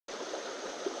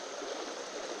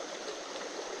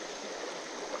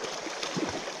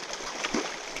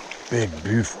big,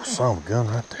 beautiful son of a gun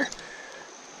right there.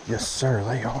 Yes, sir,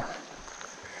 they are.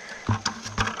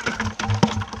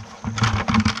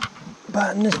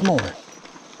 Biting this morning.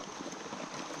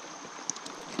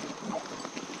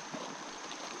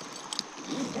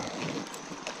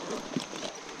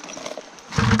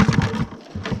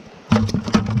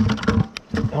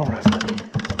 All right, buddy.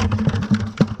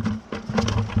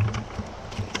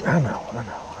 I know.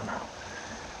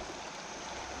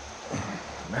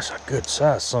 That's a good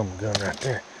size son of a gun right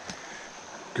there.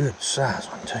 Good size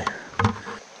one too.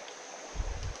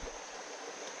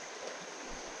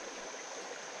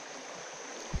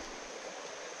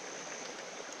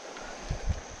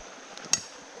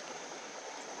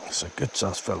 It's a good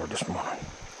size fella this morning.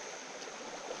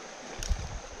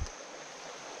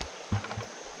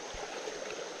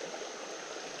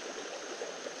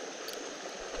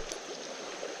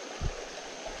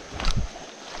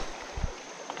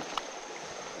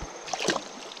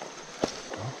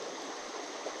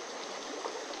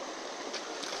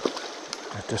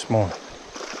 This morning.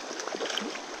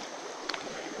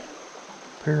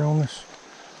 Up here on this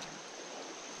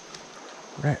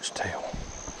rat's tail.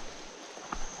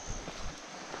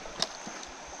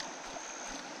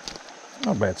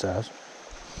 Not bad size.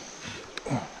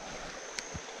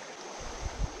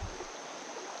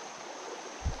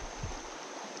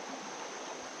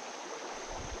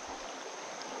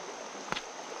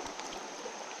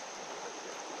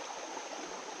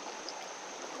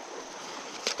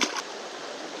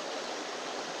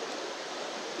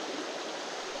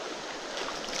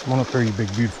 Come on up here, you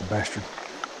big beautiful bastard.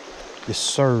 Yes,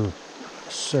 sir.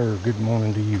 Yes, sir. Good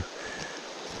morning to you.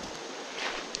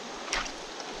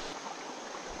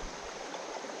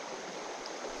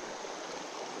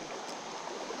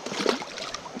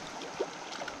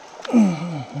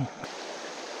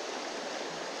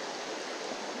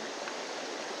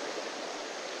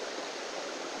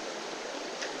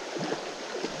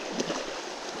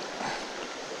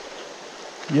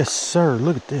 Yes, sir.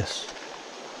 Look at this.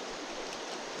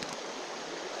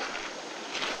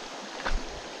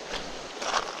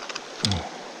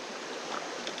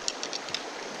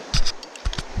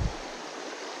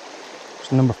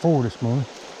 It's number 4 this morning.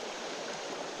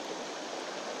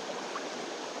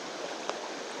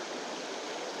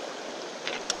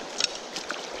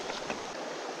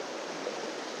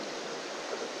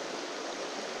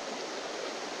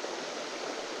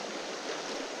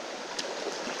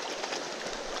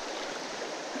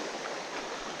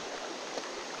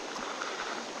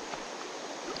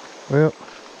 Well,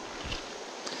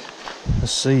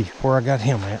 let's see where I got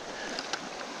him at.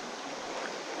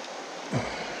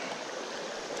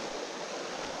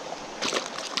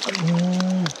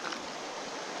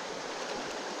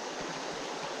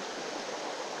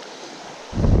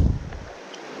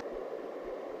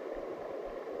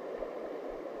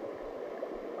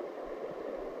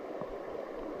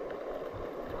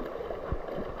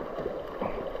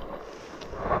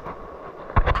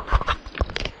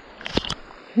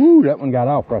 Woo, that one got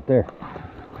off right there.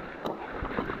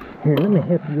 Here, let me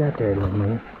help you out there a little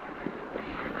minute.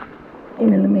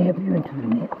 And then let me help you into the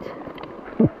net.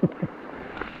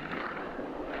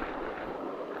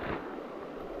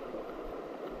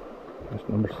 That's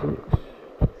number 6.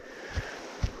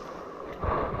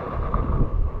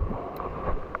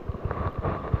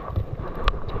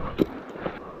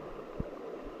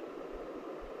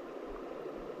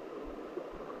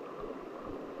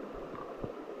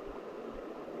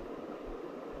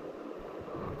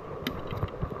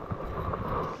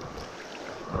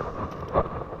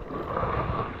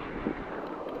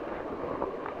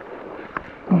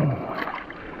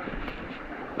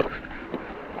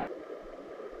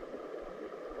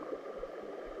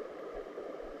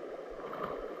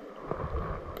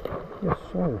 Yes,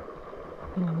 sir.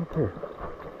 Come on up here.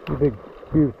 You big,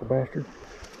 beautiful bastard.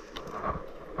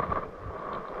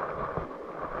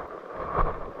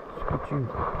 Let's get you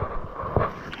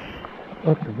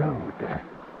up the road there.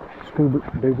 Scuba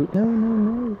dooba.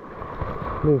 No.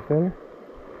 Little fella.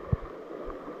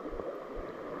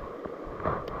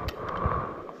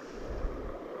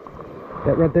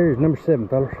 That right there is number 7,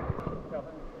 fellas.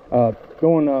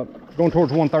 Going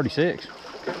towards 136.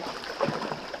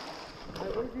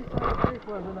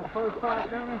 Was in the first fight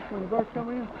down there when you first come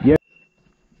in? Yep.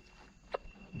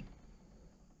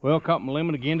 Well, caught my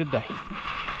limit again today.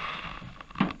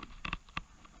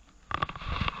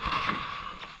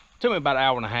 Took me about an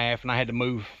hour and a half, and I had to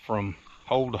move from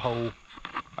hole to hole.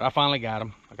 But I finally got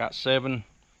them. I got 7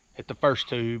 at the first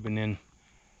tube, and then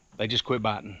they just quit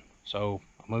biting. So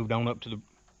I moved on up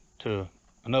to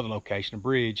another location, a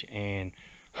bridge, and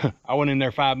I went in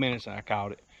there 5 minutes and I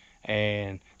caught it.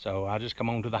 And so I just come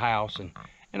on to the house,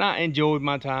 and I enjoyed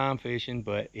my time fishing,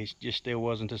 but it just still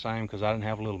wasn't the same because I didn't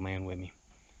have a little man with me.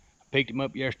 I picked him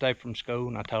up yesterday from school,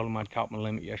 and I told him I'd caught my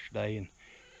limit yesterday, and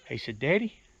he said,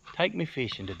 "Daddy, take me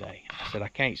fishing today." I said, "I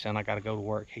can't, son, I gotta go to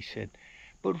work." He said,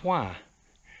 "But why?"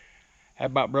 That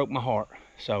about broke my heart.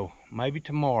 So maybe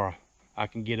tomorrow I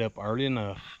can get up early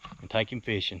enough and take him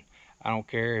fishing. I don't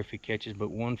care if he catches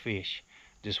but one fish.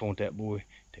 Just want that boy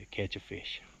to catch a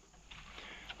fish.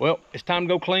 Well, it's time to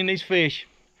go clean these fish.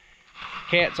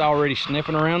 Cat's already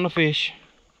sniffing around the fish.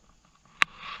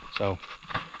 So,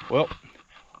 well,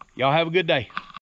 y'all have a good day.